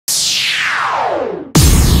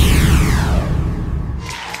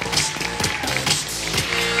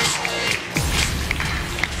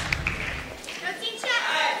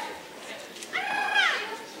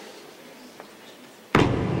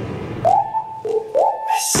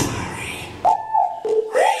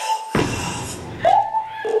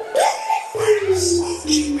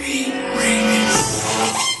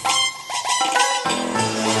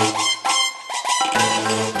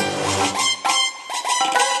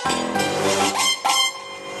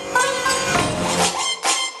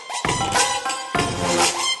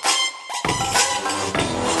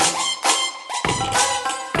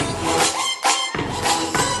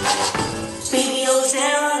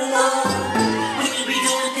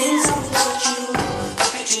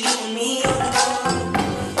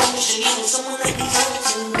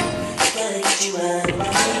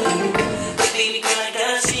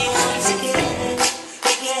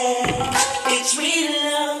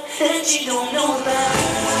that you don't know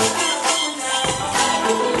about.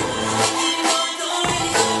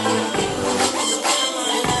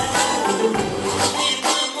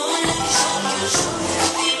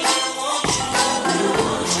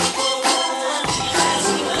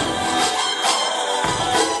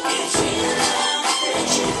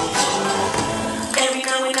 Every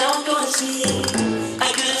night when I'm going to sleep,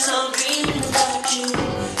 I could stop dreaming about you.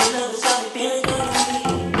 Your love is all feeling good to me.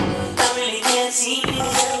 I really can't see me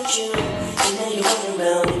without you. And now you're running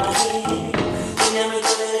around in my head. You're never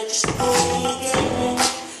gonna let you slip away again,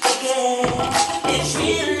 again. It's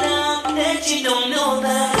real love that you don't know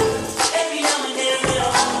about. Every now and then when I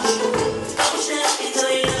hold you, I wish that I could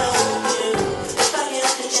tell you that I hold you. If I get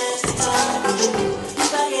the chance to talk with you,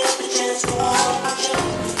 if I get the chance to walk with you,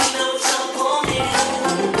 you know it's all for me.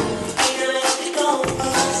 You never have to go with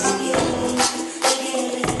us again,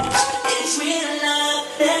 again. It's real love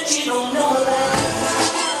that you don't know about.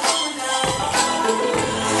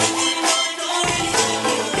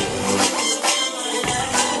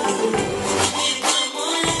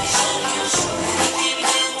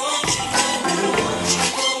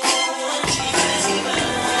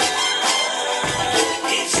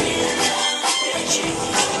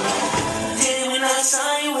 When I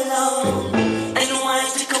saw you alone, I knew I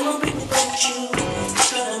had to come and bring without you.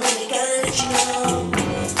 But I really gotta let you know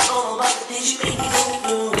all about the things you make me go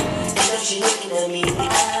through. And now you're looking at me in the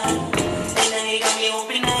eye, and now you got me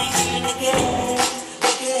open eyes even again,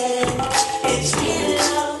 again. It's real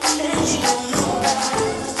love that you don't know about.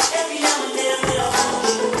 Every now and then when I hold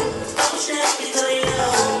you, I wish that I could tell you that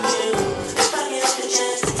I hold you. If I get the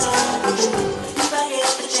chance to talk with you, if I get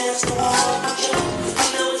the chance to walk with you, you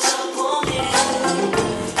know it's all for me.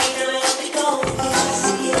 I never have to go with us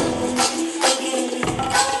again, again.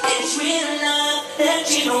 It's real love that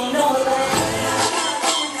you don't know about.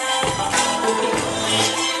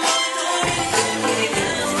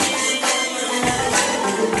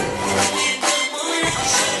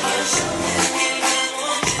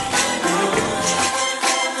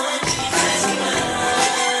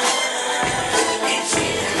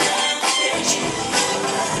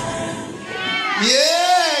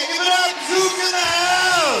 Yeah, give it up, Zouk in the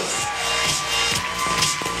house.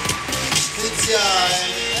 Cintia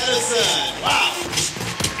and Edson. Wow.